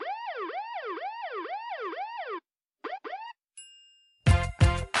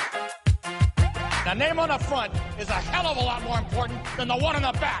A name on the front is a hell of a lot more important than the one on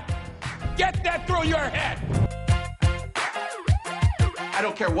the back. Get that through your head. I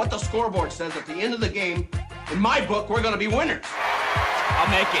don't care what the scoreboard says at the end of the game. In my book, we're going to be winners.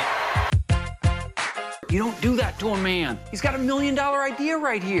 I'll make it. You don't do that to a man. He's got $1 million idea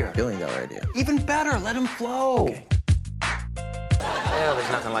right here. $1 billion idea. Even better, let him flow. Okay. Well,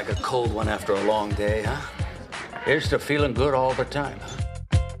 there's nothing like a cold one after a long day, huh? Here's to feeling good all the time.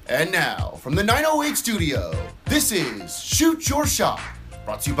 And now, from the 908 studio, this is Shoot Your Shot,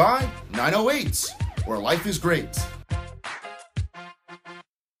 brought to you by 908s, where life is great.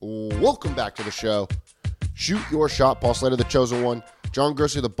 Welcome back to the show. Shoot Your Shot, Paul Slater, the chosen one. John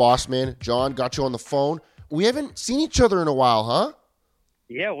Grossi, the boss man. John, got you on the phone. We haven't seen each other in a while, huh?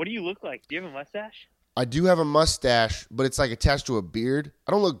 Yeah, what do you look like? Do you have a mustache? I do have a mustache, but it's like attached to a beard.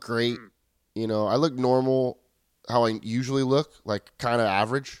 I don't look great. You know, I look normal, how I usually look, like kind of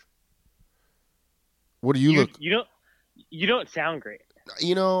average. What do you look? You don't sound great.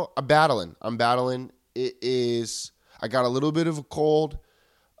 You know, I'm battling. It is, I got a little bit of a cold.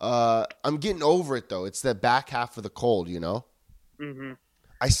 I'm getting over it though. It's that back half of the cold, you know? Mm-hmm.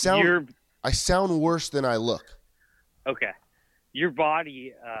 I sound worse than I look. Okay. Your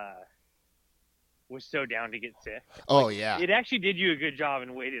body was so down to get sick. Oh, yeah. It actually did you a good job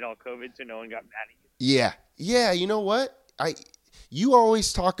and waited all COVID so no one got mad at you. Yeah, you know what? You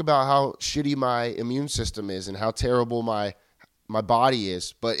always talk about how shitty my immune system is and how terrible my body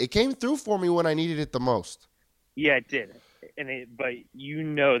is, but it came through for me when I needed it the most. Yeah, it did. But you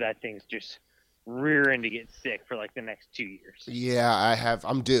know that thing's just rearing to get sick for like the next 2 years. Yeah,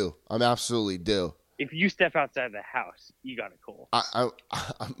 I'm due. I'm absolutely due. If you step outside the house, you got a cold.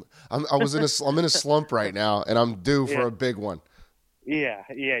 I'm in a slump right now, and I'm due for a big one. Yeah,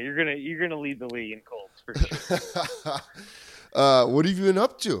 you're gonna lead the league in colds for sure. What have you been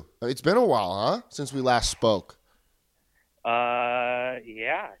up to? It's been a while, huh? Since we last spoke. I'm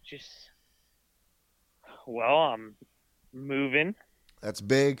moving. That's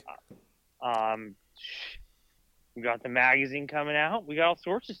big. We got the magazine coming out. We got all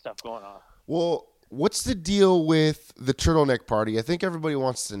sorts of stuff going on. Well, what's the deal with the turtleneck party? I think everybody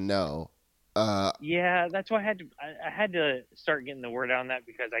wants to know. Yeah, that's why I had to start getting the word out on that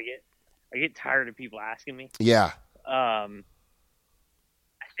because I get tired of people asking me. Yeah. I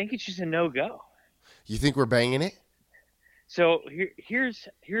think it's just a no-go. You think we're banging it? So here's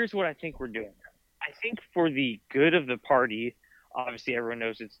what I think we're doing. I think for the good of the party, obviously everyone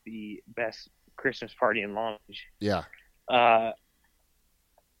knows it's the best Christmas party in Long Beach. Yeah. I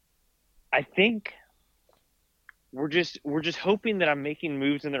think we're just hoping that I'm making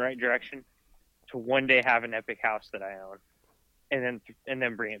moves in the right direction to one day have an epic house that I own, and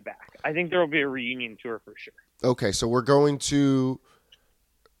then bring it back. I think there will be a reunion tour for sure. Okay, so we're going to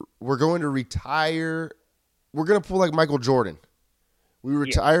retire. We're going to pull like Michael Jordan. We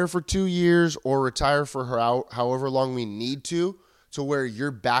retire for 2 years or retire for however long we need to where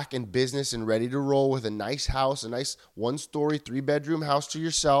you're back in business and ready to roll with a nice house, a nice 1-story, 3-bedroom house to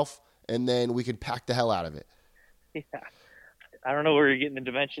yourself, and then we can pack the hell out of it. Yeah. I don't know where you're getting the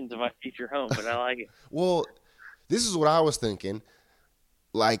dimensions of my future home, but I like it. Well, this is what I was thinking.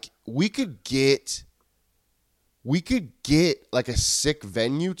 Like, we could get like a sick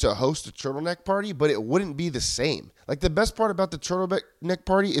venue to host a turtleneck party, but it wouldn't be the same. Like, the best part about the turtleneck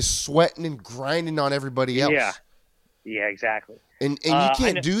party is sweating and grinding on everybody else. Yeah, exactly. And you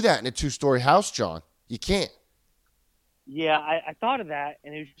can't do that in a 2-story house, John. You can't. Yeah, I thought of that,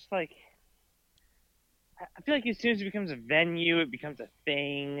 and it was just like, I feel like as soon as it becomes a venue, it becomes a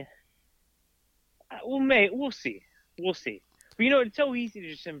thing. We'll see. But, you know, it's so easy to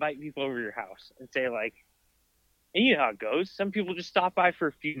just invite people over to your house and say, like, and you know how it goes. Some people just stop by for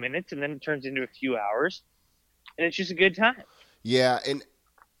a few minutes, and then it turns into a few hours, and it's just a good time. Yeah, and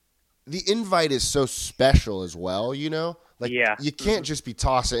the invite is so special as well, you know? Like, you can't just be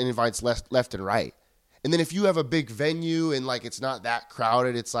tossing invites left and right. And then if you have a big venue and, like, it's not that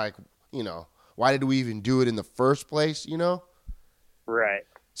crowded, it's like, you know, why did we even do it in the first place, you know? Right.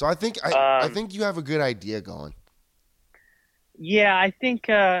 So I think I think you have a good idea going. Yeah, I think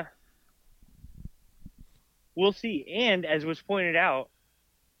we'll see. And as was pointed out,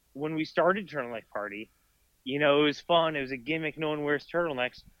 when we started Turtleneck Party, you know, it was fun. It was a gimmick. No one wears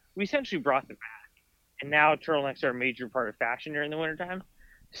turtlenecks. We essentially brought them back. And now turtlenecks are a major part of fashion during the wintertime.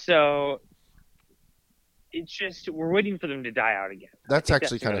 So it's just, we're waiting for them to die out again. That's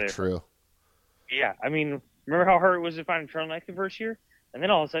actually kind of true. Yeah. I mean, remember how hard it was to find a turtleneck the first year? And then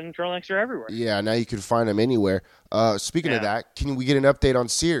all of a sudden, turtlenecks are everywhere. Yeah, now you can find them anywhere. Speaking of that, can we get an update on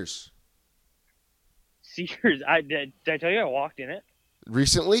Sears? Sears? Did I tell you I walked in it?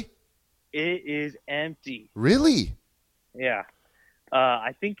 Recently? It is empty. Really? Yeah.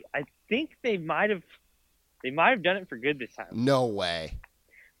 I think they might have done it for good this time. No way.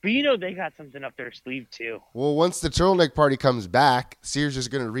 But they got something up their sleeve too. Well, once the turtleneck party comes back, Sears is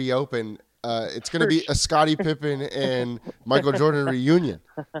going to reopen. It's going to be a Scottie Pippen and Michael Jordan reunion.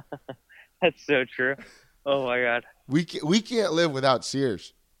 That's so true. Oh my God. We can't live without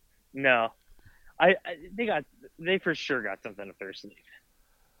Sears. No. They for sure got something up their sleeve.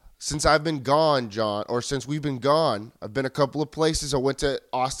 Since I've been gone, John, or since we've been gone, I've been a couple of places. I went to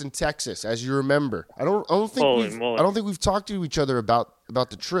Austin, Texas, as you remember. I don't think we've talked to each other about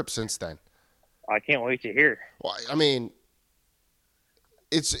the trip since then. I can't wait to hear. Well, I mean,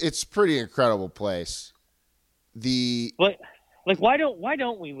 it's pretty incredible place. Why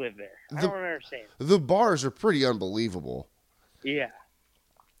don't we live there? I don't understand. The bars are pretty unbelievable. Yeah.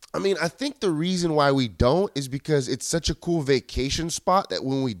 I mean, I think the reason why we don't is because it's such a cool vacation spot that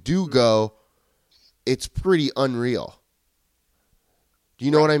when we do go, it's pretty unreal. Do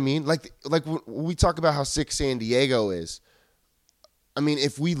you know what I mean? Like when we talk about how sick San Diego is. I mean,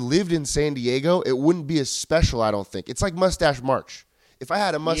 if we lived in San Diego, it wouldn't be as special, I don't think. It's like Mustache March. If I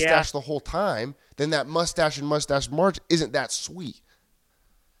had a mustache the whole time, then that mustache and Mustache March isn't that sweet.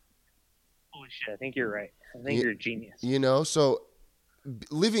 Holy shit, I think you're right. I think you're a genius. So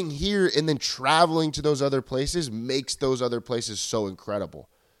living here and then traveling to those other places makes those other places so incredible.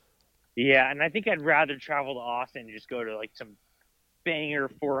 Yeah, and I think I'd rather travel to Austin and just go to like some banger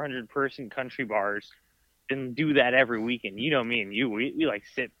 400-person country bars than do that every weekend. You know me and you, we like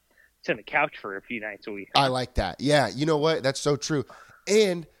sit on the couch for a few nights a week. I like that. Yeah, you know what? That's so true.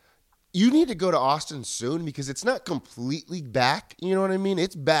 And you need to go to Austin soon because it's not completely back. You know what I mean?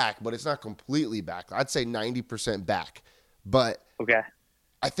 It's back, but it's not completely back. I'd say 90% back. But okay,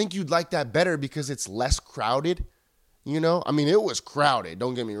 I think you'd like that better because it's less crowded. I mean, it was crowded.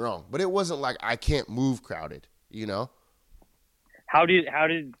 Don't get me wrong, but it wasn't like I can't move crowded. How did?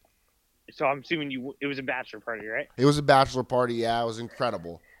 So I'm assuming it was a bachelor party, right? It was a bachelor party. Yeah, it was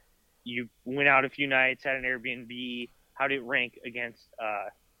incredible. You went out a few nights, had an Airbnb. How did it rank against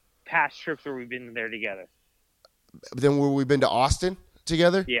past trips where we've been there together? Then where we've been to Austin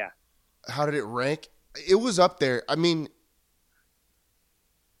together? Yeah. How did it rank? It was up there. I mean,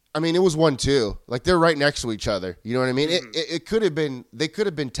 it was 1-2. Like they're right next to each other. You know what I mean? Mm-hmm. It could have been. They could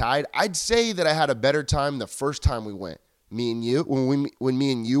have been tied. I'd say that I had a better time the first time we went. Me and you, when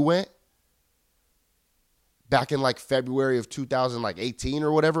me and you went back in like February of 2018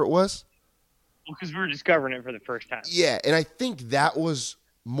 or whatever it was. Well, because we were discovering it for the first time. Yeah, and I think that was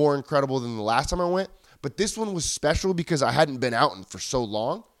more incredible than the last time I went. But this one was special because I hadn't been out in for so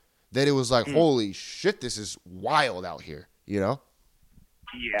long that it was like, holy shit, this is wild out here, Yeah,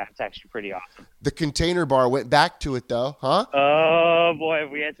 it's actually pretty awesome. The Container Bar went back to it, though, huh? Oh, boy,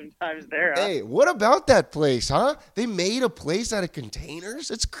 we had some times there, huh? Hey, what about that place, huh? They made a place out of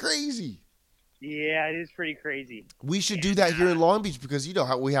containers? It's crazy. Yeah, it is pretty crazy. We should do that here in Long Beach because,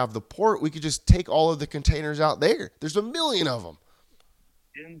 how we have the port. We could just take all of the containers out there. There's a million of them.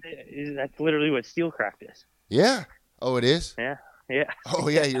 That's literally what Steelcraft is. Yeah. Oh, it is? Yeah. Oh,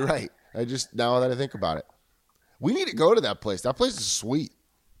 yeah, you're right. Now that I think about it. We need to go to that place. That place is sweet.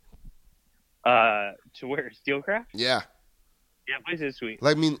 To where? Steelcraft? Yeah. Yeah, place is sweet.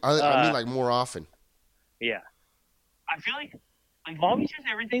 I mean like more often. Yeah. I feel like Long Beach has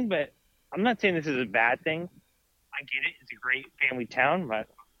everything, but I'm not saying this is a bad thing. I get it. It's a great family town, but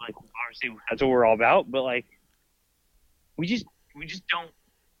obviously that's what we're all about. But we just don't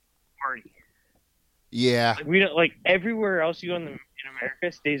party. Yeah. We don't everywhere else you go in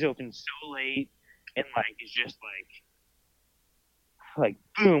America stays open so late, and it's just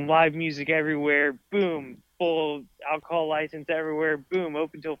boom, live music everywhere, boom, full alcohol license everywhere, boom,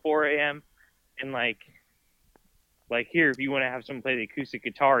 open till 4 a.m. And here, if you want to have someone play the acoustic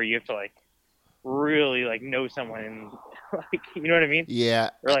guitar, you have to really know someone and you know what I mean?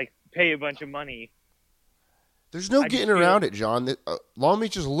 Yeah. Or pay a bunch of money. There's no getting around it, John. Long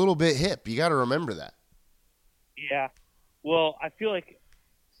Beach is a little bit hip. You got to remember that. Yeah. Well, I feel like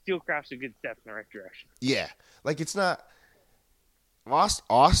Steelcraft's a good step in the right direction. Yeah. It's not.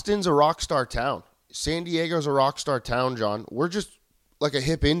 Austin's a rock star town. San Diego's a rock star town, John. We're just like a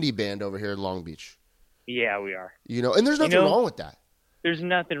hip indie band over here in Long Beach. Yeah, we are. And there's nothing wrong with that. There's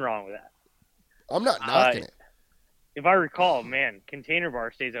nothing wrong with that. I'm not knocking it. If I recall, man, Container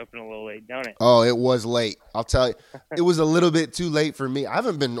Bar stays open a little late, don't it? Oh, it was late. I'll tell you. It was a little bit too late for me. I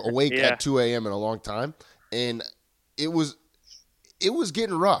haven't been awake at 2 a.m. in a long time. And it was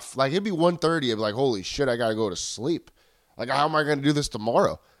getting rough. It'd be 1:30. I'd be like, holy shit, I got to go to sleep. How am I going to do this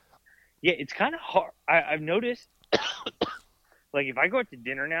tomorrow? Yeah, it's kind of hard. I've noticed, if I go out to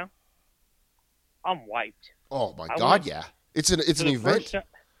dinner now, I'm wiped. Oh my I God, went- yeah. It's an For the event.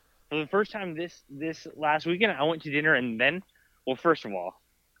 for the first time this last weekend, I went to dinner and then, well, first of all,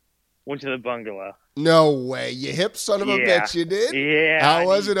 went to the bungalow. No way. You hip son of a Yeah. bitch, you did? Yeah. How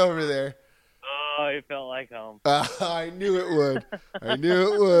was it over there? Oh, it felt like home. I knew it would. I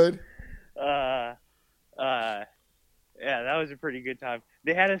knew it would. Yeah, that was a pretty good time.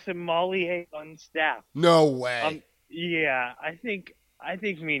 They had a sommelier on staff. No way. Yeah, I think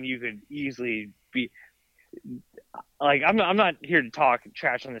me and you could easily be like, I'm not here to talk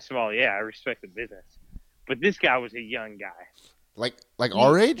trash on the sommelier. I respect the business, but this guy was a young guy, like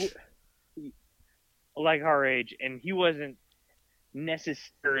our age? like our age, and he wasn't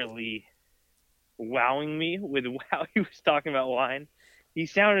necessarily wowing me with how he was talking about wine. He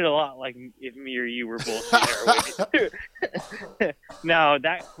sounded a lot like if me or you were bullshitting our way. Now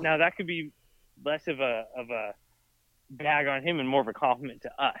that could be less of a bag on him and more of a compliment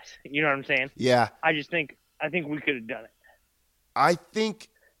to us. You know what I'm saying? Yeah. I think we could have done it. I think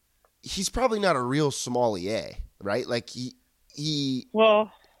he's probably not a real sommelier, right? Like he Well,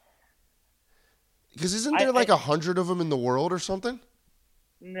 because isn't there like 100 of them in the world or something?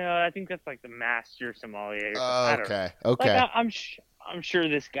 no, I think that's like the master sommelier. I don't know. Okay. Like, I'm sure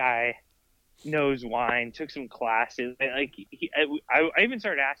this guy knows wine, took some classes. Like I even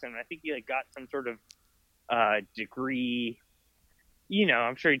started asking him. I think he like got some sort of degree. You know,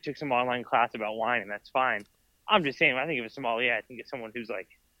 I'm sure he took some online class about wine, and that's fine. I'm just saying, when I think of a sommelier, I think of someone who's like,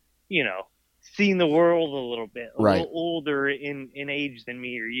 you know, seen the world a little bit, a little older in age than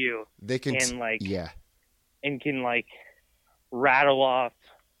me or you. They can and can like rattle off,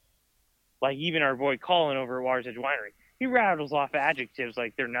 like even our boy Colin over at Water's Edge Winery. He rattles off adjectives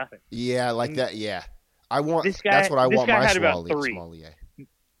like they're nothing. Yeah, like that. Yeah, I want. This guy, that's what I this want. guy My had about three. sommelier.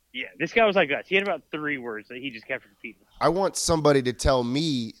 Yeah, this guy was like us. He had about 3 words that he just kept repeating. I want somebody to tell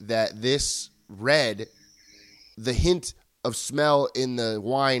me that this red, the hint of smell in the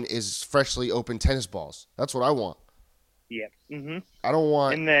wine is freshly opened tennis balls. That's what I want. Yeah. Mm-hmm. I don't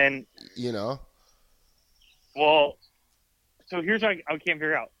want. And then, well, so here's what I can't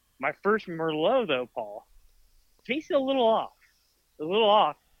figure out. My first Merlot, though, Paul, tasted a little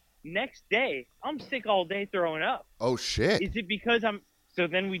off. Next day, I'm sick all day throwing up. Oh, shit. Is it because so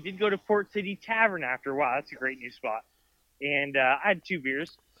then we did go to Port City Tavern after. Wow, that's a great new spot. And I had 2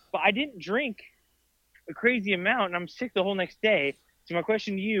 beers, but I didn't drink a crazy amount, and I'm sick the whole next day. So my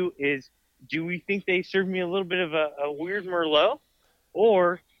question to you is, do we think they served me a little bit of a weird Merlot,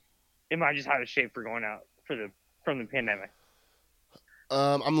 or am I just out of shape for going out from the pandemic?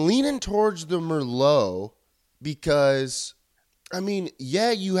 I'm leaning towards the Merlot because, I mean,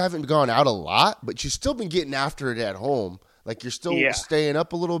 yeah, you haven't gone out a lot, but you've still been getting after it at home. Like, you're still staying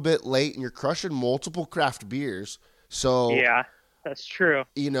up a little bit late, and you're crushing multiple craft beers. So yeah, that's true.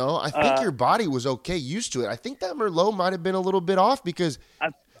 You know, I think your body was okay, used to it. I think that Merlot might have been a little bit off because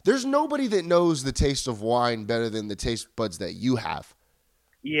there's nobody that knows the taste of wine better than the taste buds that you have.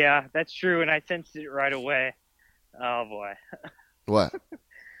 Yeah, that's true, and I sensed it right away. Oh boy. What?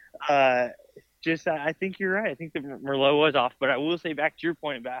 I think you're right. I think the Merlot was off, but I will say, back to your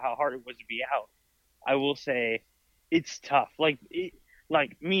point about how hard it was to be out, I will say it's tough. Like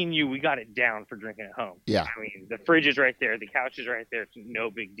me and you, we got it down for drinking at home. Yeah. I mean, the fridge is right there, the couch is right there. It's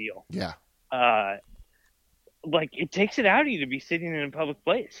no big deal. Yeah. Like, it takes it out of you to be sitting in a public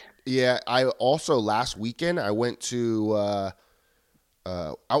place. Yeah. I also, last weekend, I went to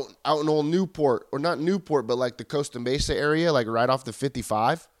out in old Newport, or not Newport, but like the Costa Mesa area, like right off the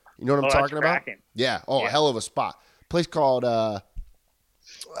 55. You know what I'm talking about? Yeah. Oh, yeah. Hell of a spot. Place called it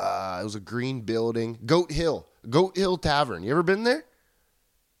was a green building, Goat Hill Tavern. You ever been there?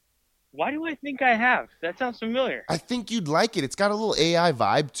 Why do I think I have? That sounds familiar. I think you'd like it. It's got a little AI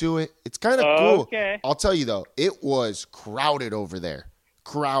vibe to it. It's kind of cool. Okay. I'll tell you though, it was crowded over there.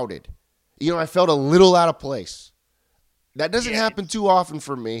 Crowded. You know, I felt a little out of place. That doesn't happen too often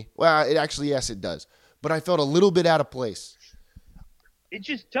for me. Well, it actually, yes, it does. But I felt a little bit out of place. It's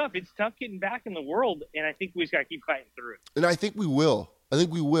just tough. It's tough getting back in the world, and I think we just got to keep fighting through it. And I think we will.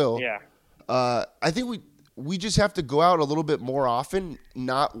 Yeah. I think we just have to go out a little bit more often,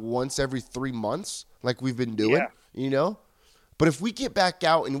 not once every 3 months like we've been doing, you know? But if we get back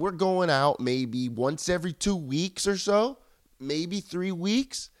out and we're going out maybe once every 2 weeks or so, maybe 3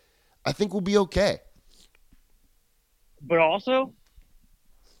 weeks, I think we'll be okay. But also,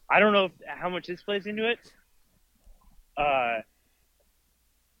 I don't know how much this plays into it.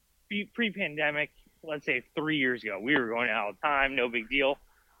 Pre-pandemic, let's say 3 years ago, we were going out all the time, no big deal.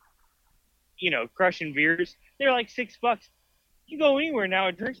 You know, crushing beers. They're like $6. You go anywhere now,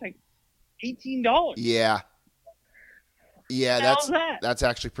 a drink's like $18. Yeah. Yeah, that's that's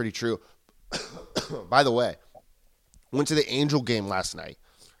actually pretty true. By the way, went to the Angel game last night.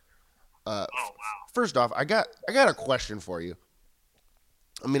 Wow. First off, I got a question for you.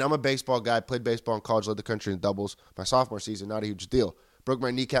 I mean, I'm a baseball guy. Played baseball in college, led the country in doubles. My sophomore season, not a huge deal. Broke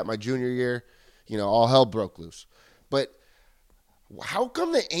my kneecap my junior year. All hell broke loose. But how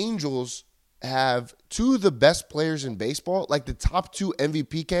come the Angels have two of the best players in baseball, like the top 2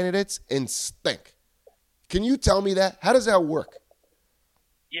 MVP candidates, and stink? Can you tell me that? How does that work?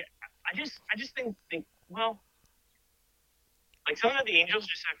 Yeah, I just think well, like some of the Angels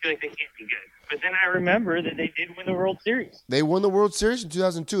just I feel like they can't be good. But then I remember that they did win the World Series. They won the World Series in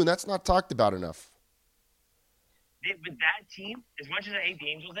 2002, and that's not talked about enough. But that team, as much as I hate the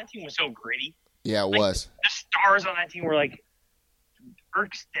Angels, that team was so gritty. Yeah, it Like, was. The stars on that team were like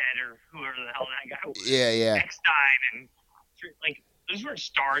Erkstead or whoever the hell that guy was. Yeah. Eckstein and like those weren't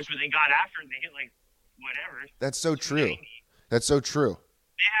stars, but they got after and they hit like whatever. That's so true. That's so true.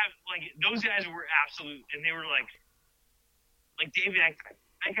 They have like those guys were absolute, and they were like David Eckstein.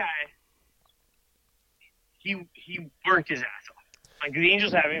 That guy, he worked his ass off. Like the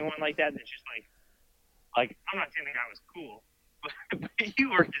Angels have anyone like that that's just like I'm not saying the guy was cool, but he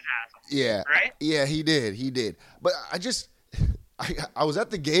worked his ass off. Yeah. Right? Yeah, he did. But I was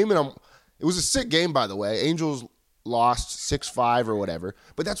at the game, and it was a sick game, by the way. Angels lost 6-5 or whatever.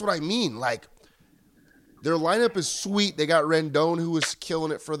 But that's what I mean. Like, their lineup is sweet. They got Rendon, who was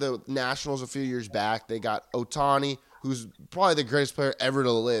killing it for the Nationals a few years back. They got Ohtani, who's probably the greatest player ever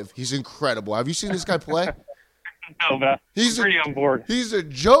to live. He's incredible. Have you seen this guy play? No, but He's I'm pretty on board. He's a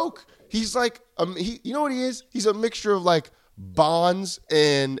joke. He's like, you know what he is? He's a mixture of like Bonds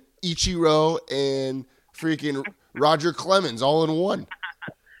and Ichiro and freaking Roger Clemens all in one.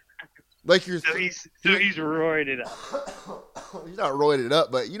 Like you're. So he's roided up. He's not roided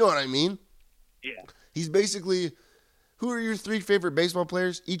up, but you know what I mean. Yeah. He's basically. Who are your 3 favorite baseball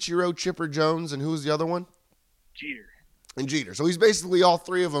players? Ichiro, Chipper Jones, and who's the other one? Jeter. And Jeter. So he's basically all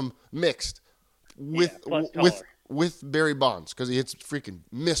 3 of them mixed with Barry Bonds because he hits freaking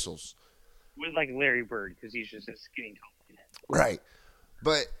missiles. With like Larry Bird because he's just a skinny tall. Right.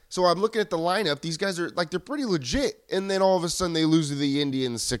 But so I'm looking at the lineup. These guys are like they're pretty legit, and then all of a sudden they lose to the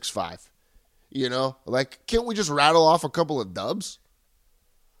Indians 6-5. Like can't we just rattle off a couple of dubs?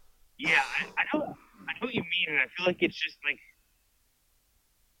 Yeah, I know what you mean, and I feel like it's just like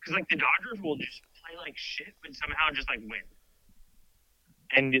because like the Dodgers will just play like shit, but somehow just like win,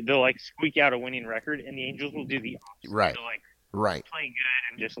 and they'll like squeak out a winning record, and the Angels will do the opposite. Right. They'll like Right. play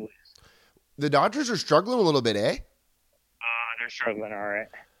good and just lose. The Dodgers are struggling a little bit, eh? They're struggling, all right.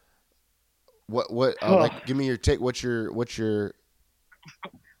 What? Like, give me your take. What's your? My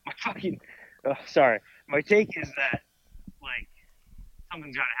fucking. Sorry. My take is that like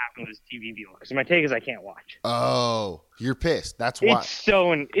something's got to happen with this TV deal. So my take is I can't watch. Oh, you're pissed. That's why. It's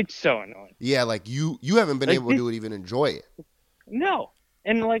so annoying. Yeah, like you haven't been Like able to even enjoy it. No,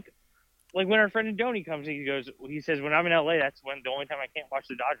 and like when our friend Donnie comes, he says when I'm in LA, that's the only time I can't watch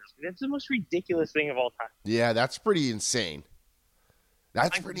the Dodgers. That's the most ridiculous thing of all time. Yeah, that's pretty insane.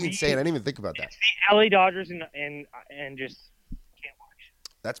 That's Like, pretty insane. I didn't even think about that. It's the LA Dodgers and just can't watch.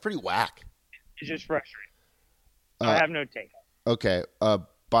 That's pretty whack. It's just frustrating. I have no take. Okay.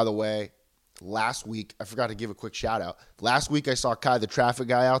 By the way, last week I forgot to give a quick shout out. Last week I saw Kai, the traffic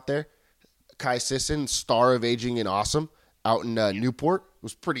guy out there. Kai Sisson, star of Aging and Awesome, out in Newport. It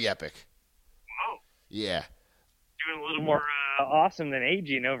was pretty epic. Whoa. Yeah. Doing a little more awesome than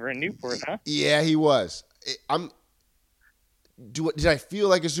aging over in Newport, huh? Yeah, he was. Did I feel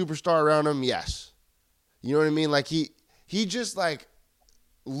like a superstar around him? Yes. You know what I mean? Like he just like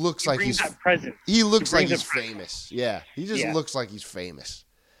looks like he's that presence. He looks like brings he's that presence. famous. Yeah, he just looks like he's famous.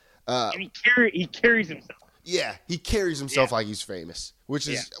 And he carries himself. Yeah, he carries himself like he's famous, which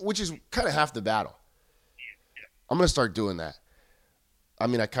is kind of half the battle. I'm gonna start doing that. I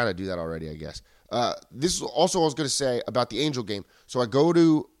mean, I kind of do that already, I guess. This is also what I was gonna say about the Angel game. So I go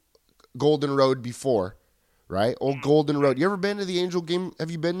to Golden Road before, right? Old Golden Road. You ever been to the Angel game?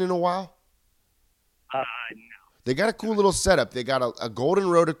 Have you been in a while? No. They got a cool little setup. They got a Golden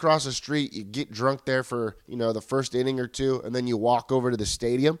Road across the street. You get drunk there for the first inning or two, and then you walk over to the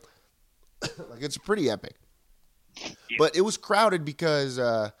stadium. Like it's pretty epic. Yeah. But it was crowded because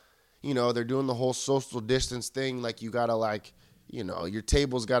they're doing the whole social distance thing. Like you gotta your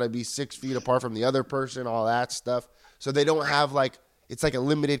table's got to be 6 feet apart from the other person, all that stuff. So they don't have it's like a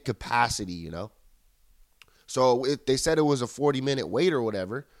limited capacity, So they said it was a 40-minute wait or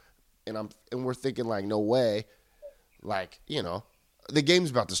whatever, and we're thinking like, no way, the game's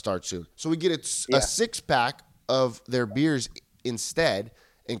about to start soon. So we get a 6-pack of their beers instead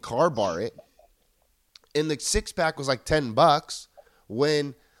and car bar it, and the 6-pack was like $10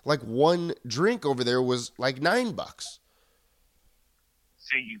 when like one drink over there was like $9.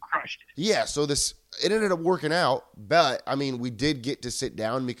 So you crushed it. Yeah, so it ended up working out, but I mean, we did get to sit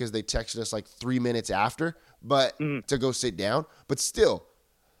down because they texted us like 3 minutes after, but to go sit down. But still,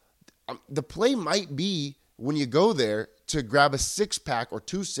 the play might be when you go there to grab a 6-pack or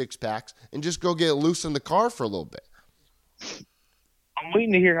 2 6-packs and just go get loose in the car for a little bit. I'm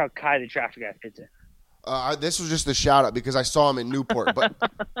waiting to hear how Kai the traffic guy fits in. This was just a shout out because I saw him in Newport, but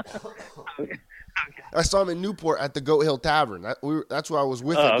I saw him in Newport at the Goat Hill Tavern. That's where I was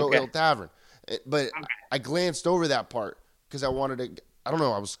with at Goat Hill Tavern. But I glanced over that part because I wanted to. I don't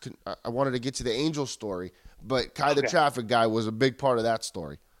know. I wanted to get to the Angel story, but Kai the traffic guy was a big part of that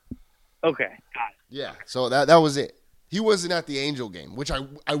story. Okay, got it. Yeah, so that was it. He wasn't at the Angel game, which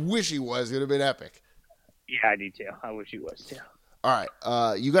I wish he was. It would have been epic. Yeah, I do too. I wish he was too. All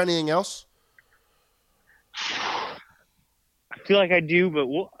right, you got anything else? I feel like I do, but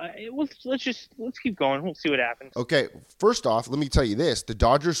let's keep going. We'll see what happens. Okay, first off, let me tell you this. The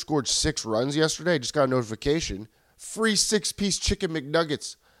Dodgers scored 6 runs yesterday. I just got a notification. Free 6-piece chicken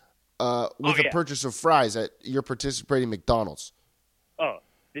McNuggets with a purchase of fries at your participating McDonald's. Oh,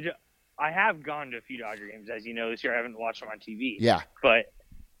 did you? I have gone to a few Dodger games, as you know, this year. I haven't watched them on TV. Yeah. But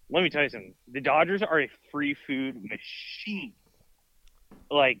let me tell you something. The Dodgers are a free food machine.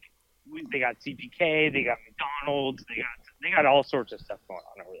 Like, they got CPK, they got McDonald's, they got all sorts of stuff going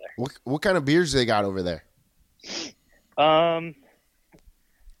on over there. What kind of beers do they got over there? Some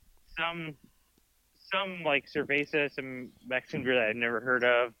like cerveza, some Mexican beer that I've never heard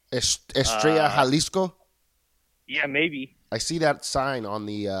of. Estrella Jalisco? Yeah, maybe. I see that sign on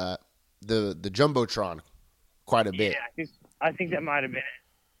the Jumbotron quite a bit. Yeah, I think that might have been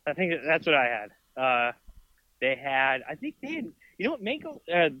it. I think that's what I had. I think they had, you know what, Mango,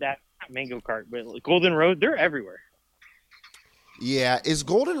 not Mango Cart, but Golden Road, they're everywhere. Yeah, is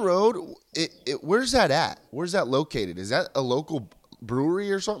Golden Road, where's that at? Where's that located? Is that a local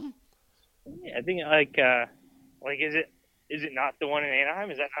brewery or something? Yeah, I think is it not the one in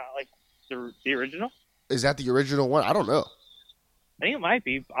Anaheim? Is that not like the original? Is that the original one? I don't know. I think it might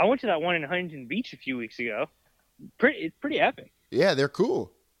be. I went to that one in Huntington Beach a few weeks ago. It's pretty epic. Yeah, they're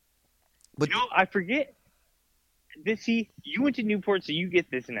cool. But you know, I forget. You went to Newport, so you get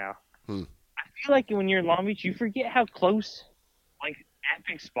this now. I feel like when you're in Long Beach, you forget how close, like,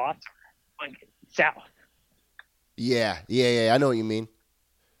 epic spots are. Like, south. Yeah, I know what you mean.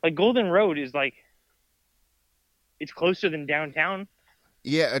 Like, Golden Road is, like, it's closer than downtown.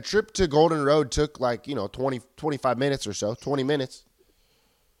 Yeah, a trip to Golden Road took, like, 20, 25 minutes or so, 20 minutes.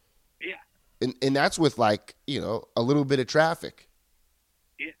 Yeah. And that's with, like, a little bit of traffic.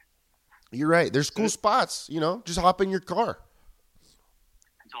 Yeah. You're right. There's cool spots, just hop in your car.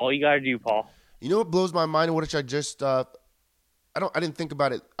 That's all you got to do, Paul. You know what blows my mind, which I just, I didn't think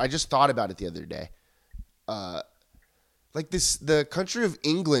about it. I just thought about it the other day. Like the country of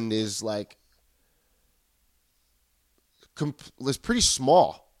England is like, is pretty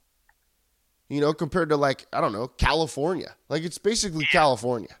small, compared to like, I don't know, California. Like it's basically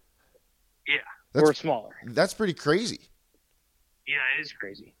California. Yeah. Or smaller. That's pretty crazy. Yeah, it is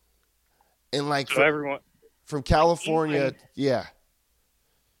crazy. And like so everyone from California, England, yeah.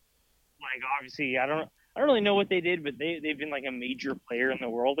 Like obviously, I don't really know what they did, but they've been like a major player in the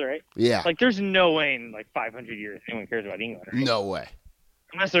world, right? Yeah. Like there's no way in like 500 years anyone cares about England. Right? No way.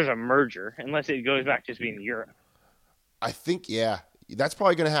 Unless there's a merger, unless it goes back to just being Europe. I think, yeah. That's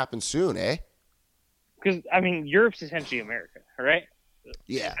probably going to happen soon, eh? Because, I mean, Europe's essentially America, right?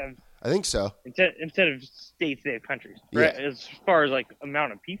 Yeah, I think so. Instead of states, they have countries, right? Yeah. As far as, like,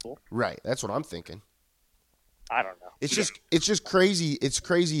 amount of people. Right, that's what I'm thinking. I don't know. It's just crazy. It's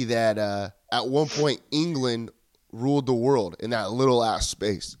crazy that at one point England ruled the world in that little ass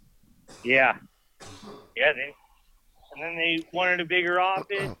space. Yeah. Yeah, and then they wanted a bigger office,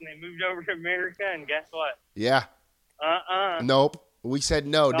 and they moved over to America, and guess what? Yeah. Nope. We said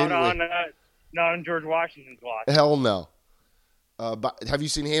no, didn't we? Not on George Washington's watch. Hell no. But have you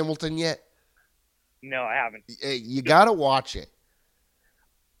seen Hamilton yet? No, I haven't. You gotta watch it.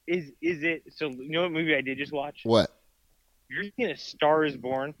 Is it? So you know what movie I did just watch? What? You're seeing A Star Is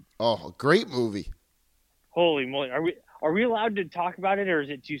Born. Oh, a great movie. Holy moly! Are we allowed to talk about it, or is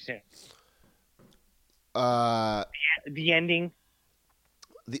it too soon? The ending.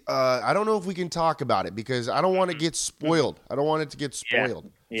 I don't know if we can talk about it because I don't want to get spoiled. I don't want it to get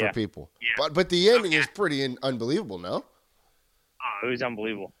spoiled for people. Yeah. But the ending is pretty unbelievable, no? Oh, it was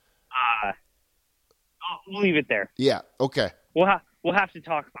unbelievable. We'll leave it there. Yeah. Okay. We'll have to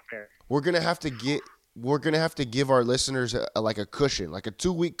talk about it. We're gonna have to give our listeners a cushion, like a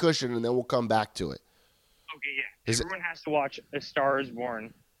 2-week cushion, and then we'll come back to it. Okay. Yeah. Everyone has to watch A Star Is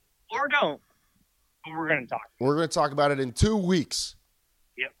Born. Or don't. But we're going to talk. We're going to talk about it in 2 weeks.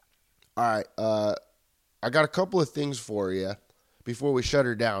 Yep. All right. I got a couple of things for you before we shut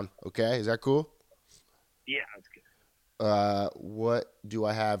her down. Okay, is that cool? Yeah, that's good. What do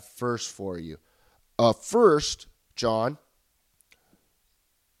I have first for you? First, John,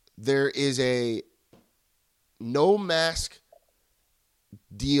 there is a no mask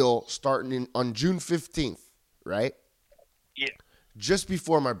deal starting on June 15th, right? Yeah. Just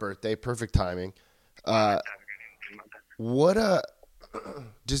before my birthday, perfect timing. What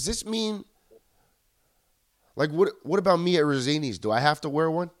does this mean? Like, what about me at Rosini's? Do I have to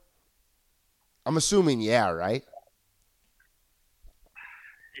wear one? I'm assuming, yeah, right?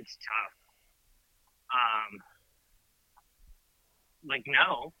 It's tough.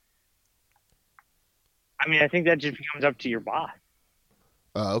 No. I mean, I think that just becomes up to your boss.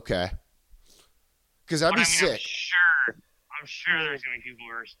 Oh, okay. Because I'd be sick. I'm sure there's gonna be people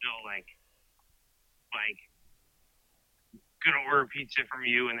who are still like gonna order pizza from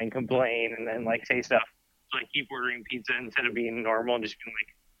you and then complain and then say stuff. So keep ordering pizza instead of being normal and just being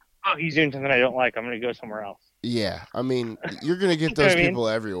like, oh, he's doing something I don't like. I'm gonna go somewhere else. Yeah, I mean, you're gonna get those people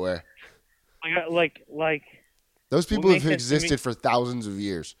everywhere. Like those people have existed for thousands of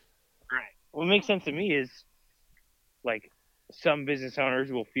years. Right. What makes sense to me is some business owners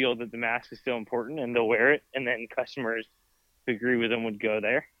will feel that the mask is still important and they'll wear it, and then customers who agree with them would go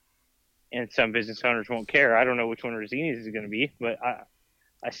there. And some business owners won't care. I don't know which one Rosini's is going to be, but I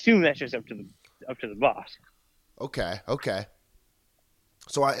assume that's just up to the boss. Okay.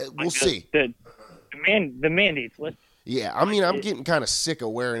 So we'll see. The mandates. Yeah, I mean, I'm getting kind of sick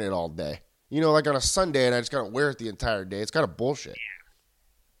of wearing it all day. Like on a Sunday, and I just got to wear it the entire day. It's kind of bullshit.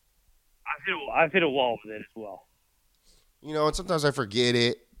 Yeah. I've hit a wall with it as well. And sometimes I forget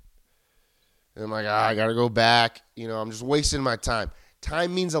it. And I'm like, I got to go back. I'm just wasting my time.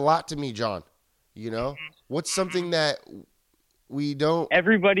 Time means a lot to me, John. What's something that we don't...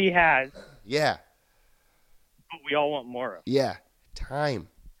 Everybody has. Yeah. But we all want more of. Yeah. Time.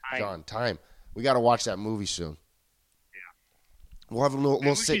 John, time. We got to watch that movie soon. Yeah. We'll have a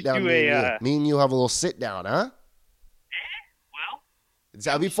little sit down. Me and you have a little sit down, huh? Well.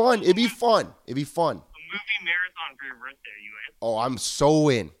 That'd be fun. It'd be fun. A movie marathon for your birthday, you in? Oh, I'm so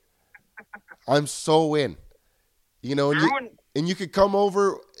in. I'm so in. And you could come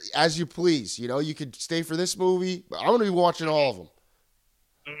over as you please. You could stay for this movie. But I'm going to be watching all of them.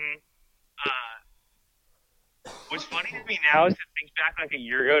 Mm-hmm. What's funny to me now is to think back a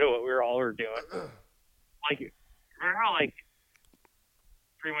year ago to what we were doing. Remember how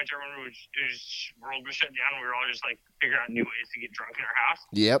pretty much everyone world was shut down and we were all just figuring out new ways to get drunk in our house?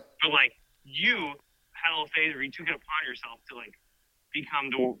 Yep. But you had a little phase where you took it upon yourself to become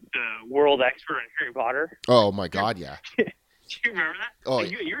the world expert in Harry Potter. Oh my God, yeah. Do you remember that? Oh,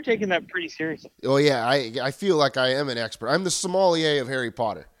 you were taking that pretty seriously. Oh yeah, I feel like I am an expert. I'm the sommelier of Harry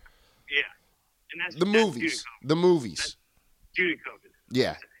Potter. Yeah, and that's the movies. That's due to COVID.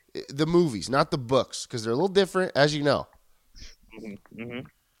 Yeah, the movies, not the books, because they're a little different, as you know. Mm-hmm.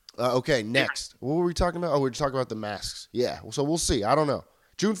 Mm-hmm. Okay, next. What were we talking about? Oh, we were talking about the masks. Yeah, so we'll see. I don't know.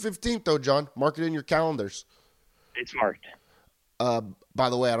 June 15th, though, John. Mark it in your calendars. It's marked. By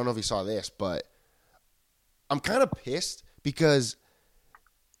the way, I don't know if you saw this, but I'm kind of pissed because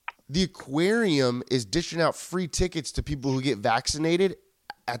the aquarium is dishing out free tickets to people who get vaccinated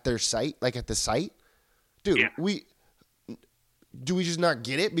at their site, at the site. Dude, yeah. Do we just not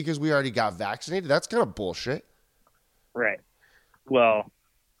get it because we already got vaccinated? That's kind of bullshit. Right. Well,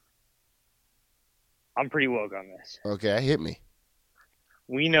 I'm pretty woke on this. Okay, hit me.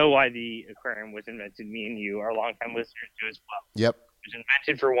 We know why the aquarium was invented. Me and you, our longtime listeners, do as well. Yep. It was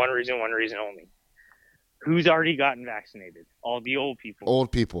invented for one reason only. Who's already gotten vaccinated? All the old people.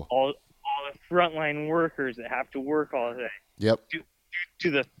 Old people. All the frontline workers that have to work all day. Yep.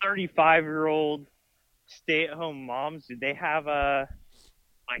 To the 35-year-old stay-at-home moms, did they have a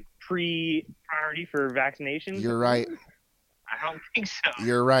pre-priority for vaccinations? You're right. I don't think so.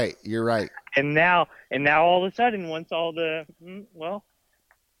 You're right. And now all of a sudden, once all the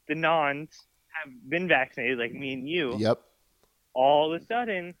nons have been vaccinated, like me and you. Yep. All of a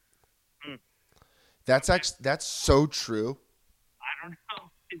sudden. That's so true. I don't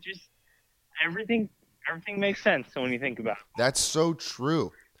know. It just everything makes sense when you think about it. That's so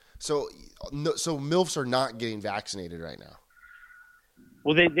true. So MILFs are not getting vaccinated right now.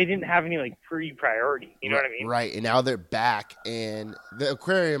 Well, they didn't have any pre-priority. You know what I mean? Right. And now they're back, and the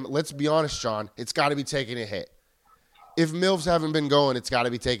aquarium. Let's be honest, John. It's got to be taking a hit. If MILFs haven't been going, it's got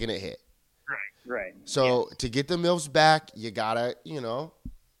to be taking a hit. Right. So to get the MILFs back, you gotta,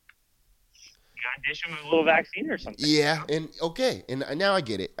 gotta dish them a little vaccine or something. Yeah, and okay, and now I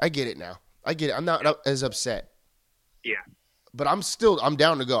get it. I get it now. I get it. I'm not as upset. Yeah. But I'm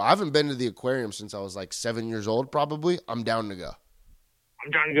down to go. I haven't been to the aquarium since I was like 7 years old, probably. I'm down to go.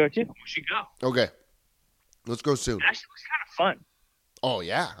 I'm down to go too. We should go. Okay. Let's go soon. It actually looks kind of fun. Oh,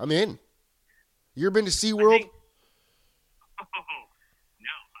 yeah. I'm in. You ever been to SeaWorld? Oh, no.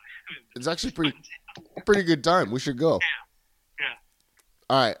 It's actually pretty good time. We should go. Yeah.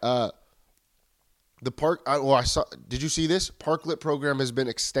 All right. The park. I saw. Did you see this? Parklet program has been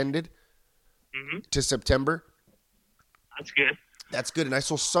extended to September. That's good. That's good. And I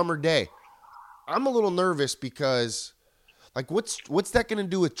saw Summer Day. I'm a little nervous because, like, what's that going to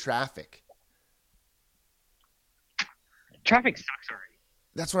do with traffic? Traffic sucks already.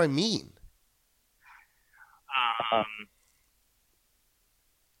 That's what I mean.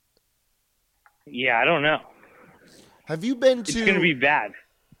 Yeah, I don't know. Have you been to? It's going to be bad.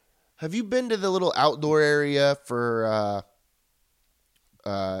 Have you been to the little outdoor area for?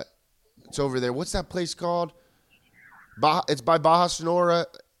 It's over there. What's that place called? It's by Baja Sonora,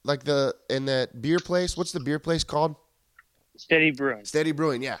 like in that beer place. What's the beer place called? Steady Brewing. Steady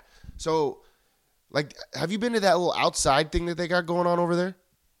Brewing, yeah. So, like, have you been to that little outside thing that they got going on over there?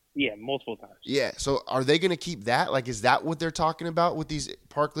 Yeah, multiple times. Yeah. So, are they going to keep that? Like, is that what they're talking about with these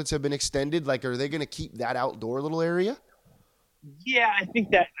parklets have been extended? Like, are they going to keep that outdoor little area? Yeah, I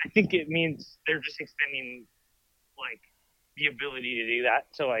think it means they're just extending, like, the ability to do that.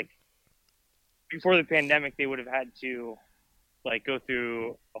 So, like, before the pandemic, they would have had to, like, go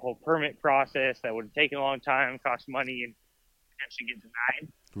through a whole permit process that would have taken a long time, cost money, and potentially get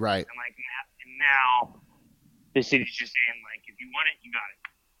denied. Right. And now the city's just saying, like, if you want it, you got it.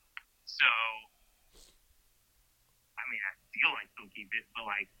 So, I mean, I feel like they'll keep it, but,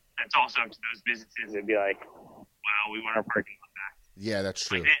 like, that's also up to those businesses to be like, well, we want our parking lot back. Yeah, that's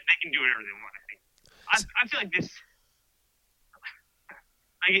true. Like, they can do whatever they want, I think. I feel like this,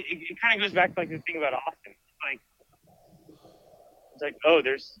 like, it kind of goes back to, like, the thing about Austin. It's like, oh,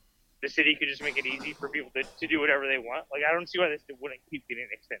 the city could just make it easy for people to do whatever they want. Like, I don't see why this wouldn't keep getting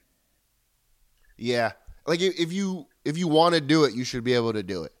extended. Yeah. Like, if you want to do it, you should be able to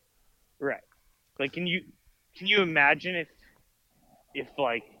do it. Right. Like, can you imagine if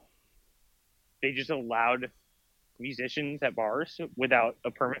like they just allowed musicians at bars without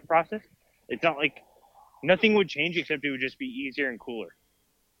a permit process? It's not like nothing would change except it would just be easier and cooler.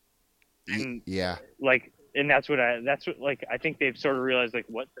 And yeah. Like, and that's what I think they've sort of realized, like,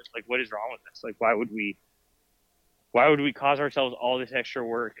 what is wrong with this? Like, why would we cause ourselves all this extra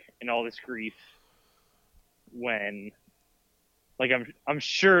work and all this grief when, like, I'm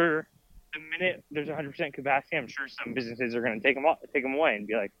sure the minute there's 100% capacity, I'm sure some businesses are going to take them away and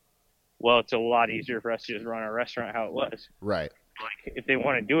be like, well, it's a lot easier for us to just run our restaurant how it was. Right. Like, if they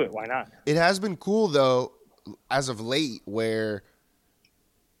want to do it, why not? It has been cool, though, as of late, where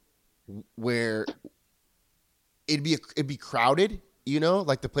it'd be crowded, you know,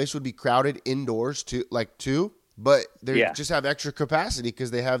 like the place would be crowded indoors too, but they just have extra capacity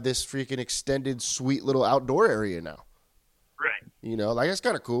because they have this freaking extended, sweet little outdoor area now. Right. You know, like, that's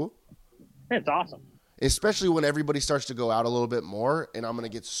kind of cool. It's awesome. Especially when everybody starts to go out a little bit more, and I'm going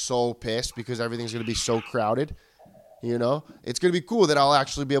to get so pissed because everything's going to be so crowded. You know, it's going to be cool that I'll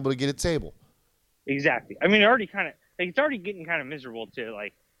actually be able to get a table. Exactly. I mean, it's already getting kind of miserable too.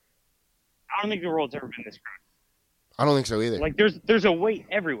 Like, I don't think the world's ever been this crowded. I don't think so either. Like, there's a wait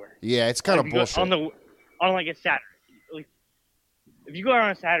everywhere. Yeah, it's kind of bullshit. On like a Saturday. Like, if you go out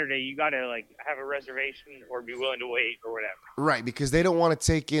on a Saturday, you got to, like, have a reservation or be willing to wait or whatever. Right, because they don't want to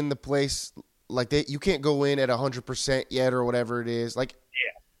take in the place. Like, you can't go in at 100% yet or whatever it is. Like,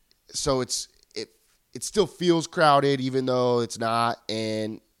 yeah. So it still feels crowded even though it's not,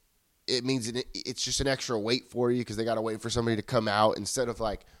 and it means it's just an extra wait for you because they got to wait for somebody to come out instead of,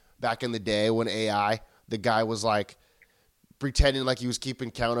 like, back in the day when the guy was, like, pretending like he was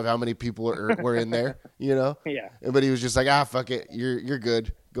keeping count of how many people were in there, you know? Yeah. But he was just like, fuck it, you're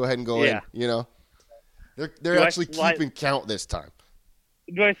good. Go ahead and go in, you know? They're actually keeping count this time.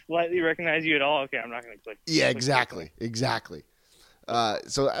 Do I slightly recognize you at all? Okay, I'm not going to click. Yeah, exactly.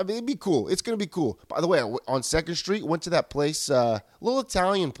 So, I mean, it'd be cool. It's going to be cool. By the way, on 2nd Street, went to that place, little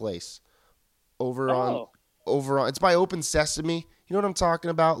Italian place over on, it's by Open Sesame. You know what I'm talking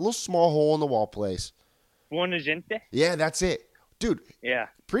about? A little small hole in the wall place. Buona Gente? Yeah, that's it. Dude. Yeah.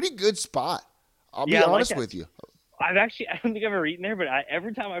 Pretty good spot. I'll be honest with you. I don't think I've ever eaten there, but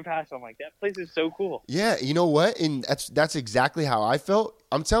every time I pass, I'm like, that place is so cool. Yeah, you know what? And that's exactly how I felt.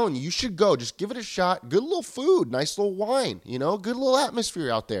 I'm telling you, you should go. Just give it a shot. Good little food, nice little wine, you know, good little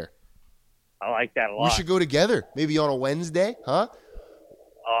atmosphere out there. I like that a lot. We should go together, maybe on a Wednesday, huh?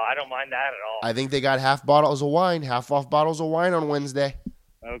 Oh, I don't mind that at all. I think they got half off bottles of wine on Wednesday.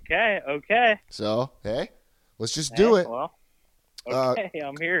 Okay. So, hey, let's just do it. Well, okay,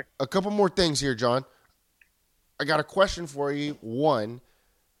 I'm here. A couple more things here, John. I got a question for you. One,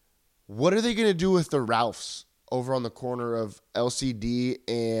 what are they going to do with the Ralphs over on the corner of LCD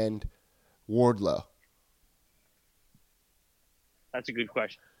and Wardlow? That's a good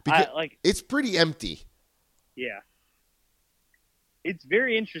question. Because like, it's pretty empty. yeah. It's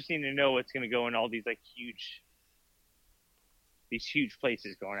very interesting to know what's going to go in all these like huge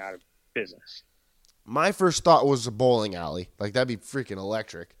places going out of business. My first thought was a bowling alley. Like, that'd be freaking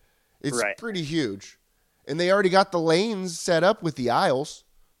electric. It's Right. pretty huge. And they already got the lanes set up with the aisles,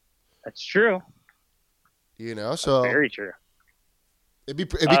 That's true. you know, so Very true. it'd be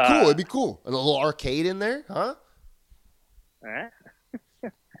cool. It'd be cool. And a little arcade in there, huh? All right.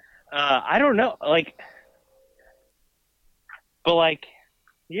 I don't know. But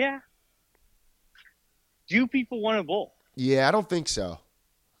yeah. Do people want to bowl? Yeah, I don't think so.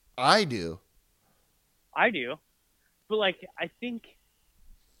 I do. I do. But I think.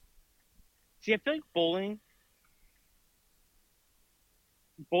 See, I feel like bowling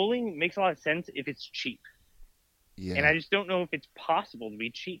makes a lot of sense if it's cheap. Yeah. And I just don't know if it's possible to be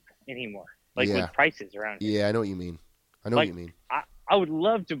cheap anymore. Yeah. With prices around here. Yeah, I know what you mean. What you mean. I would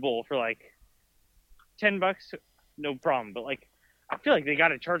love to bowl for $10, no problem. But I feel like they got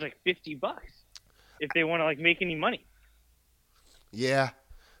to charge $50 if they want to make any money. Yeah.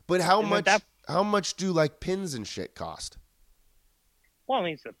 But how And much that- how much do pins and shit cost? Well, I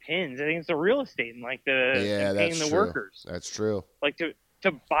think it's the pins. I think it's the real estate and and paying the true. workers. That's true.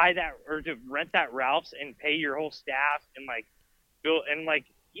 To buy that or to rent that Ralph's and pay your whole staff and build and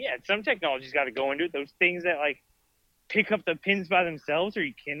some technology's got to go into it. Those things that pick up the pins by themselves. Are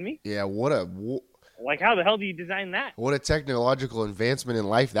you kidding me? Yeah, How the hell do you design that? what a technological advancement in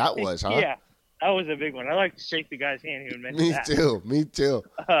life that was, huh? Yeah, that was a big one. I like to shake the guy's hand who invented that. Me too.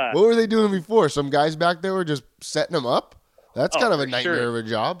 What were they doing before? Some guys back there were just setting them up? That's kind of a for nightmare sure. of a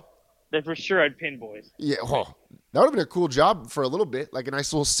job. They for sure had pin boys. Yeah, well, that would have been a cool job for a little bit. Like a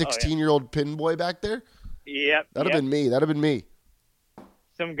nice little 16-year-old pin boy back there. Yep. That'd have been me.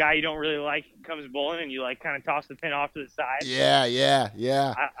 Some guy you don't really like comes bowling and you kind of toss the pin off to the side. Yeah.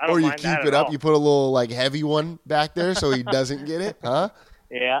 I don't Or you mind keep that it at up. all. You put a little heavy one back there so he doesn't get it, huh?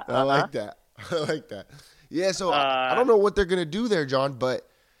 Yeah. I like that. I like that. Yeah. So I don't know what they're gonna do there, John, but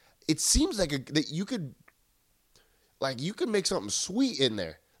it seems that you could make something sweet in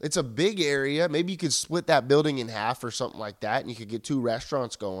there. It's a big area. Maybe you could split that building in half or something like that, and you could get 2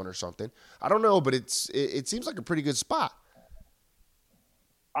 restaurants going or something. I don't know, but it seems like a pretty good spot.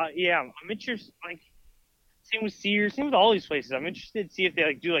 Yeah, I'm interested. Same with Sears, same with all these places. I'm interested to see if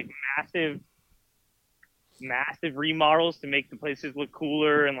they do massive remodels to make the places look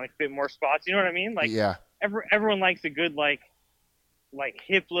cooler and fit more spots. You know what I mean? Yeah. Everyone likes a good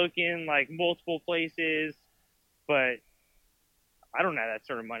hip looking multiple places, but I don't have that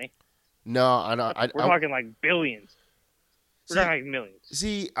sort of money. No, I know. We're talking billions. We're talking millions.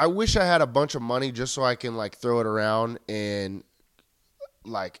 See, I wish I had a bunch of money just so I can throw it around and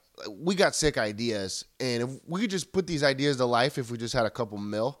we got sick ideas, and if we could just put these ideas to life, if we just had a couple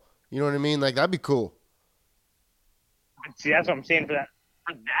mil, you know what I mean? That'd be cool. See, that's what I'm saying for that.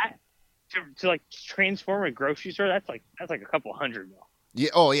 To transform a grocery store, that's a couple $100 mil. Yeah.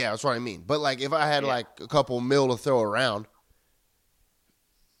 Oh yeah, that's what I mean. But if I had a couple mil to throw around,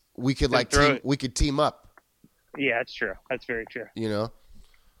 we could we could team up. Yeah, that's true. That's very true. You know,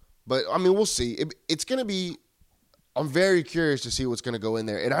 but I mean, we'll see. It's gonna be. I'm very curious to see what's gonna go in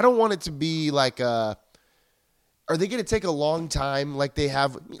there, and I don't want it to be are they gonna take a long time like they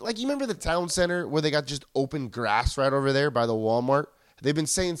have? You remember the town center where they got just open grass right over there by the Walmart? They've been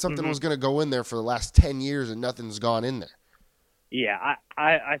saying something was gonna go in there for the last 10 years, and nothing's gone in there. Yeah,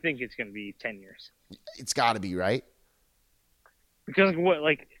 I think it's gonna be 10 years. It's got to be, right? Because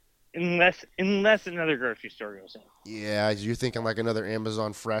unless another grocery store goes in. Yeah, you're thinking another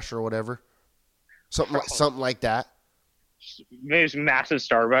Amazon Fresh or whatever, something like that. Maybe it's massive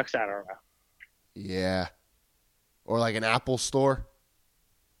Starbucks. I don't know. Yeah, or an Apple store.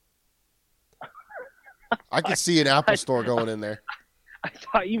 I could see an Apple store going in there. I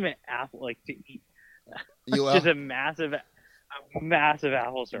thought you meant Apple, to eat. You Just a massive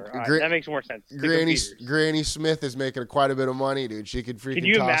Apple store. All right, that makes more sense. Granny Smith is making quite a bit of money, dude. She could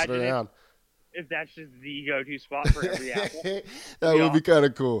freaking toss it around. If that's just the go-to spot for every Apple, that would be kind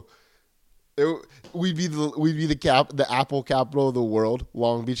of cool. We'd be the Apple capital of the world,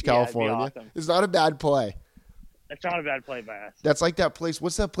 Long Beach, California. Awesome. It's not a bad play. That's not a bad play by us. That's like that place.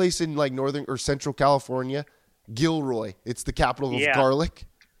 What's that place in northern or central California? Gilroy. It's the capital of garlic.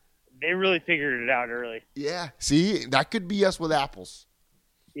 They really figured it out early. Yeah. See, that could be us with apples.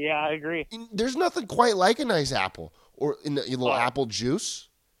 Yeah, I agree. There's nothing quite like a nice apple or in a little apple juice.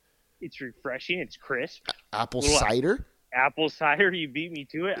 It's refreshing. It's crisp. Apple Little cider. Apple cider. You beat me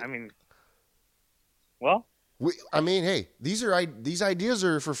to it. I mean, well, hey, these ideas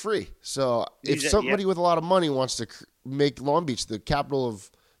are for free. So if somebody yeah. with a lot of money wants to make Long Beach the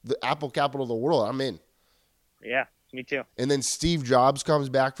apple capital of the world, I'm in. Yeah, me too. And then Steve Jobs comes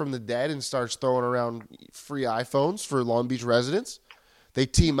back from the dead and starts throwing around free iPhones for Long Beach residents. They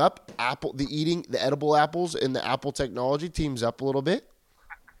team up. The edible apples and the Apple technology teams up a little bit.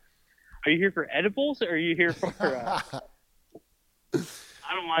 Are you here for edibles or are you here for? I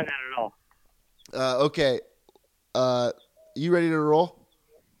don't mind that at all. Okay. You ready to roll?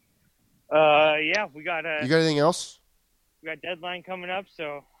 Yeah, we got. You got anything else? We got deadline coming up,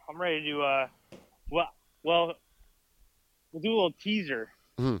 so I'm ready to. We'll do a little teaser.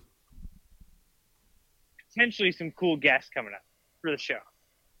 Mm-hmm. Potentially some cool guests coming up for the show.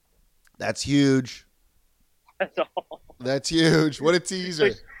 That's huge. That's all. That's huge. What a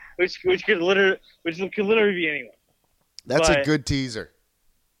teaser. Which could literally be anyone. That's a good teaser.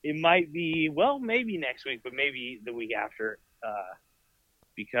 It might be, well, maybe next week, but maybe the week after,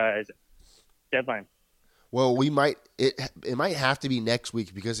 because deadline. Well, it might have to be next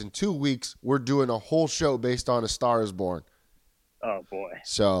week because in 2 weeks we're doing a whole show based on A Star Is Born. Oh boy!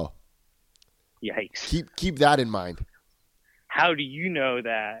 So, yikes! Keep that in mind. How do you know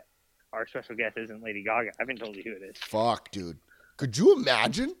that our special guest isn't Lady Gaga? I haven't told you who it is. Fuck, dude. Could you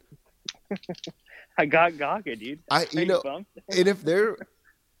imagine? I got Gaga, dude. And if they're,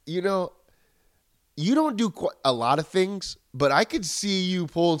 you don't do quite a lot of things, but I could see you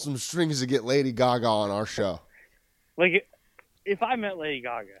pulling some strings to get Lady Gaga on our show. Like, if I met Lady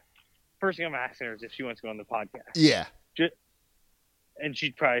Gaga, first thing I'm asking her is if she wants to go on the podcast. Yeah. And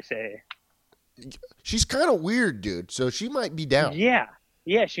she'd probably say, she's kind of weird, dude, so she might be down. Yeah,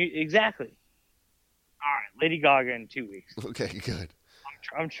 exactly. All right, Lady Gaga in 2 weeks. Okay, good.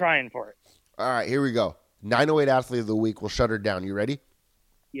 I'm trying for it. All right, here we go. 908 Athlete of the Week. We'll shut her down. You ready?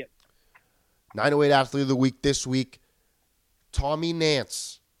 Yep. 908 Athlete of the Week this week, Tommy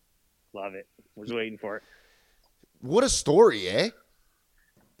Nance. Love it. Was waiting for it. What a story, eh?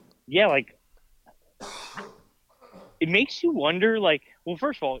 Yeah, like, it makes you wonder, like, well,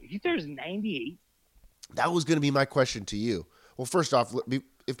 first of all, he throws 98. That was going to be my question to you. Well, first off,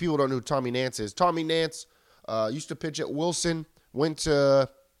 if people don't know who Tommy Nance is, Tommy Nance used to pitch at Wilson, went to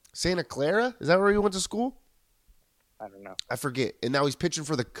Santa Clara. Is that where he went to school? I don't know. I forget. And now he's pitching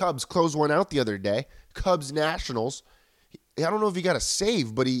for the Cubs. Closed one out the other day. Cubs Nationals. I don't know if he got a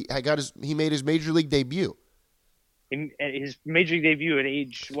save, but he made his major league debut. His major league debut at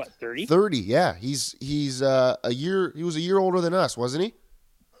age, what, 30? 30, yeah. He was a year older than us, wasn't he?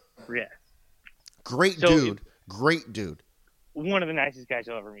 Yeah. Great dude. One of the nicest guys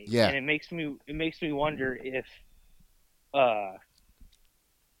you'll ever meet. Yeah. And it makes me wonder if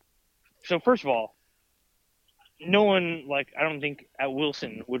so first of all, no one, like, I don't think at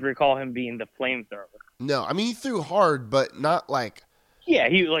Wilson would recall him being the flamethrower. No, I mean, he threw hard, but not like yeah,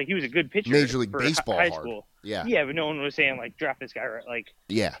 he was a good pitcher. Major League for Baseball high hard. school. Yeah. Yeah, but no one was saying, like, draft this guy, right? Like,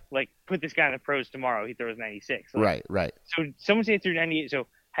 yeah. Like, put this guy in the pros tomorrow. He throws 96. Like, Right. So someone say through 98. So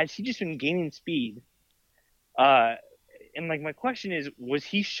has he just been gaining speed? And, like, my question is, was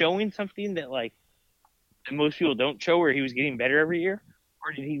he showing something that, like, that most people don't show where he was getting better every year?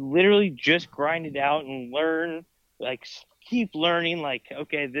 Or did he literally just grind it out and learn, like, keep learning, like,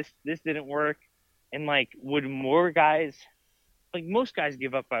 okay, this didn't work? And, like, would more guys, like, most guys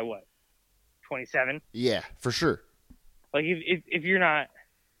give up by what? 27? Yeah, for sure. Like, if you're not,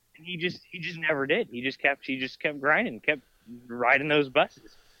 he just never did. He just kept grinding, kept riding those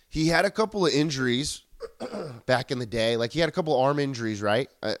buses. He had a couple of injuries back in the day. Like, he had a couple arm injuries, right?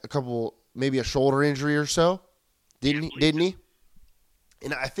 A couple, maybe a shoulder injury or so. Didn't he?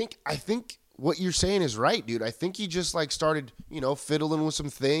 And I think what you're saying is right, dude. I think he just, like, started, fiddling with some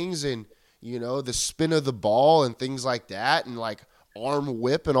things and, the spin of the ball and things like that and, like, arm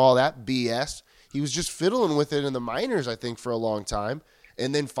whip and all that BS. He was just fiddling with it in the minors, I think, for a long time.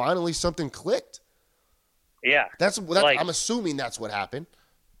 And then finally something clicked. Yeah. That's like, I'm assuming that's what happened.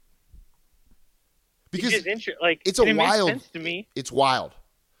 Because it's a it wild makes sense to me. It's wild.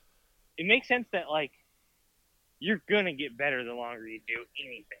 It makes sense that, like, you're going to get better the longer you do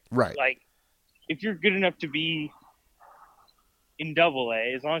anything. Right. Like, if you're good enough to be in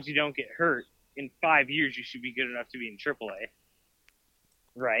AA, as long as you don't get hurt, in 5 years you should be good enough to be in AAA.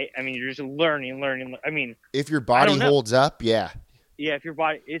 Right? I mean, you're just learning. I mean, if your body holds up, yeah. Yeah, if your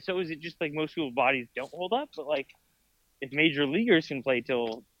body – so is it just like most people's bodies don't hold up? But, like, if major leaguers can play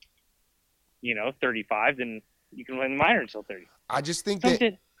till 35, then you can win the minor until 30. I just think that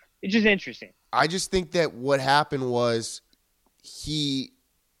It's just interesting. I just think that what happened was he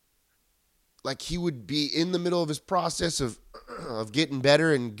would be in the middle of his process of getting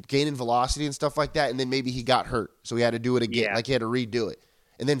better and gaining velocity and stuff like that, and then maybe he got hurt, so he had to do it again. Yeah. Like he had to redo it.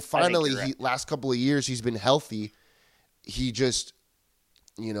 And then finally, you're right. last couple of years, he's been healthy. He just,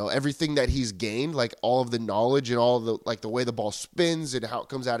 everything that he's gained, like all of the knowledge and all of the way the ball spins and how it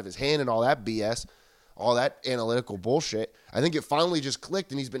comes out of his hand and all that BS, all that analytical bullshit. I think it finally just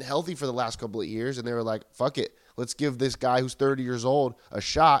clicked, and he's been healthy for the last couple of years, and they were like, fuck it. Let's give this guy who's 30 years old a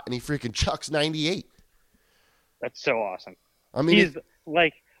shot, and he freaking chucks 98. That's so awesome. I mean, He's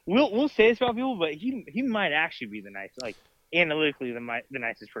like, we'll say this about people, but he might actually be analytically the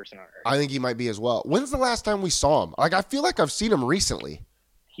nicest person on earth. I think he might be as well. When's the last time we saw him? Like, I feel like I've seen him recently.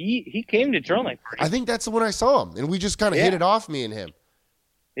 He came to Turtleneck Party. I think that's when I saw him, and we just kind of hit it off, me and him.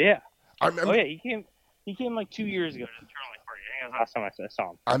 Yeah. I remember, He came like 2 years ago to the Turtleneck Party. I think that was the last time I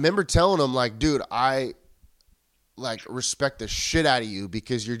saw him. I remember telling him, like, dude, I respect the shit out of you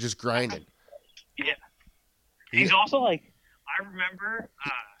because you're just grinding. Yeah. He's also like, I remember,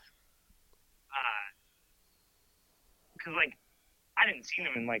 because like I didn't see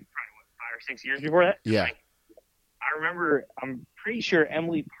him in like probably 5 or 6 years before that. Yeah. Like, I remember, I'm pretty sure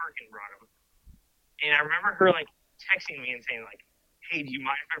Emily Parkin brought him, and I remember her like texting me and saying like, "Hey, do you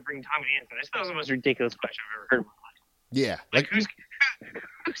mind if I bring Tommy Anson?" I just thought it was the most ridiculous question I've ever heard in my life. Yeah. Like who's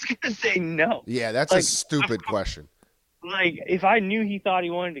gonna say no? Yeah, that's like, a stupid question. Like if I knew he thought he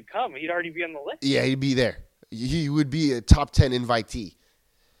wanted to come, he'd already be on the list. Yeah, he'd be there. He would be a top 10 invitee.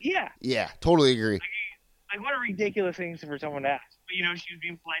 Yeah. Yeah, totally agree. Like what a ridiculous thing for someone to ask. But she was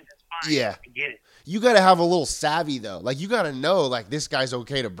being polite. That's fine. Yeah. I get it. You got to have a little savvy, though. Like, you got to know, like, this guy's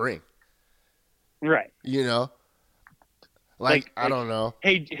okay to bring. Right. Like, I don't know.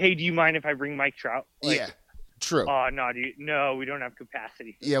 Hey, do you mind if I bring Mike Trout? Like, Yeah, true. Oh, no, dude. No, we don't have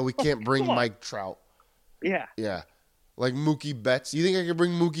capacity. Yeah, we can't bring Come on. Mike Trout. Yeah. Yeah. Like Mookie Betts. You think I could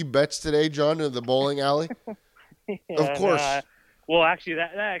bring Mookie Betts today, John, to the bowling alley? Of course. Well, actually,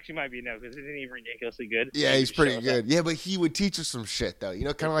 that actually might be a no because isn't he ridiculously good? Yeah, he's pretty good. Yeah, but he would teach us some shit, though.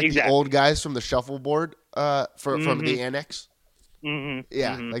 Kind of like Exactly. the old guys from the shuffleboard from the annex. Mm-hmm.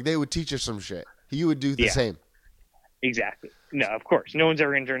 Yeah, like they would teach us some shit. He would do the same. Exactly. No, of course. No one's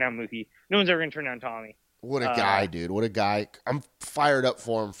ever going to turn down Mookie. No one's ever going to turn down Tommy. What a guy, dude. What a guy. I'm fired up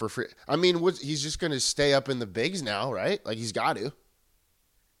for him for free. I mean, he's just going to stay up in the bigs now, right? Like, he's got to.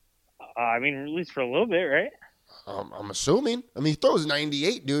 I mean, at least for a little bit, right? I'm assuming. I mean, he throws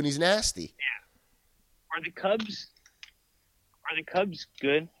 98, dude, and he's nasty. Yeah. Are the Cubs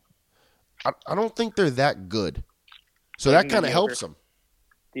good? I don't think they're that good. So that kind of helps them.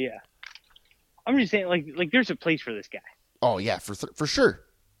 Yeah. I'm just saying, like there's a place for this guy. Oh, yeah, for sure.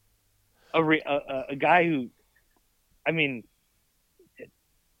 A guy who, I mean,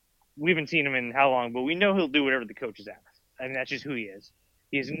 we haven't seen him in how long, but we know he'll do whatever the coaches ask. I mean, that's just who he is.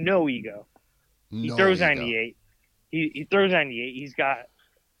 He has no ego. He throws 98. He throws 98. He's got,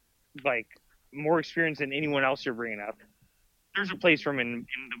 like, more experience than anyone else you're bringing up. There's a place for him in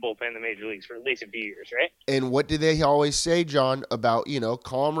the bullpen in the major leagues for at least a few years, right? And what do they always say, John, about,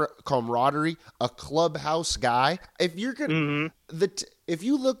 camaraderie, a clubhouse guy? If you're going to if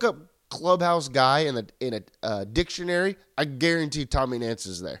you look up clubhouse guy in a dictionary, I guarantee Tommy Nance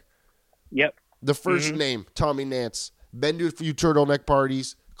is there. Yep. The first name, Tommy Nance. Been to a few turtleneck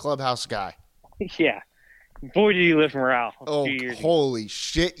parties, clubhouse guy. Yeah. Boy, did he lift morale Oh, a few years ago. holy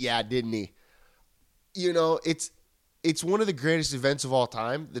shit, yeah, didn't he? It's one of the greatest events of all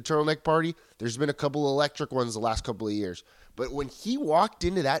time, the turtleneck party. There's been a couple of electric ones the last couple of years. But when he walked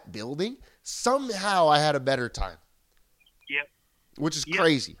into that building, somehow I had a better time. Yep. Which is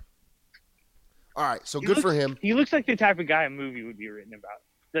crazy. All right, so good for him. He looks like the type of guy a movie would be written about,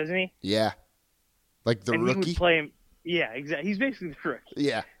 doesn't he? Yeah. Like the and rookie? He would play him. Yeah, exactly. He's basically the rookie.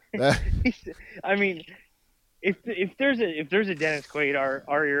 Yeah. I mean, if there's a Dennis Quaid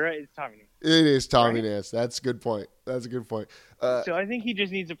our era, it's Tommy Nance. It is Tommy Nance. That's a good point. So I think he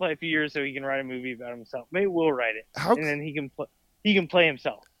just needs to play a few years so he can write a movie about himself. Maybe we'll write it, and then he can play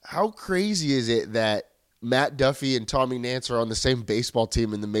himself. How crazy is it that Matt Duffy and Tommy Nance are on the same baseball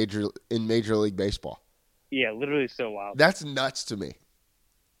team in Major League Baseball? Yeah, literally so wild. That's nuts to me.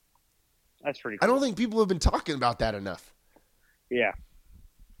 That's pretty cool. I don't think people have been talking about that enough. Yeah.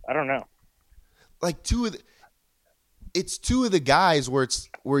 I don't know. Like it's two of the guys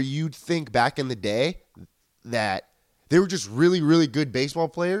where you'd think back in the day that they were just really, really good baseball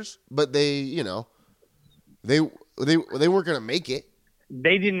players, but they weren't going to make it.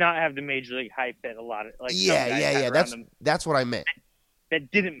 They did not have the major league hype that a lot of guys had around them. That's what I meant.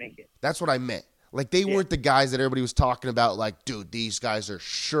 that didn't make it. That's what I meant. Like, they weren't the guys that everybody was talking about, like, dude, these guys are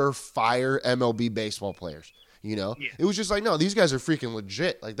surefire MLB baseball players, you know? Yeah. It was just like, no, these guys are freaking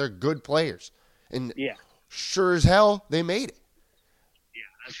legit. Like, they're good players. And Yeah. sure as hell, they made it. Yeah,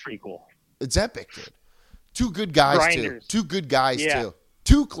 that's pretty cool. It's epic, dude. Two good guys, Grinders. too. Two good guys, Yeah. too.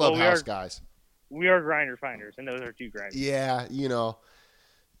 Two clubhouse guys. We are grinder finders, and those are two grinders. Yeah, you know,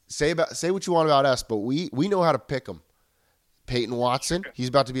 say what you want about us, but we know how to pick them. Peyton Watson, he's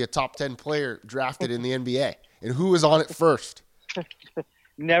about to be a top 10 player drafted in the NBA. And who was on it first?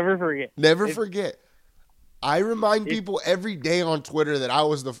 Never forget. Never forget. I remind people every day on Twitter that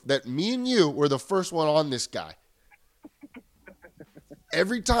that me and you were the first one on this guy.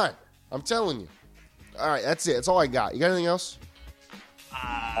 Every time. I'm telling you. All right, that's it. That's all I got. You got anything else?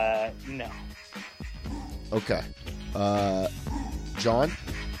 No. Okay. John,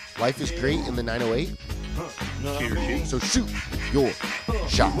 life is great in the 908. Shoot or shoot. So shoot your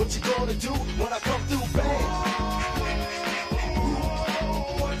shot. What you gonna do when I come through,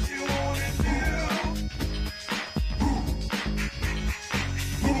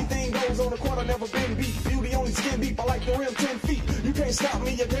 Anything goes on the court, I never been beat. Beauty only skin deep, I like the rim 10 feet. You can't stop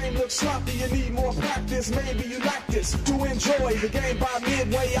me, your game looks sloppy. You need more practice, maybe you like this. To enjoy the game by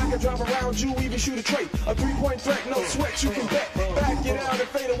midway, I can drive around you, even shoot a trait. A 3-point threat, no sweat, you can bet. Back it out and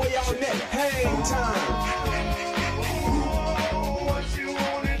fade away all net. Hang time.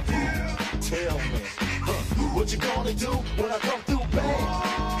 Tell me, what you gonna do when I come through, babe?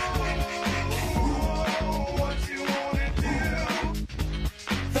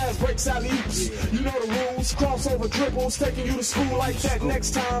 Fast breaks, alley-oops, you know the rules. Crossover dribbles, taking you to school like that.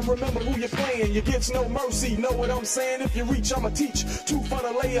 Next time, remember who you're playing. You get no mercy, know what I'm saying? If you reach, I'ma teach. 2 for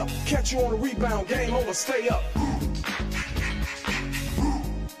the layup, catch you on a rebound. Game over, stay up.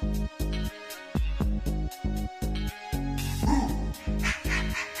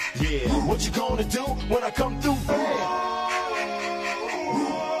 Yeah, what you gonna do when I come through, babe?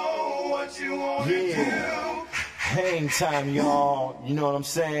 What you wanna do? Hang time, y'all. You know what I'm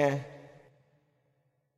saying?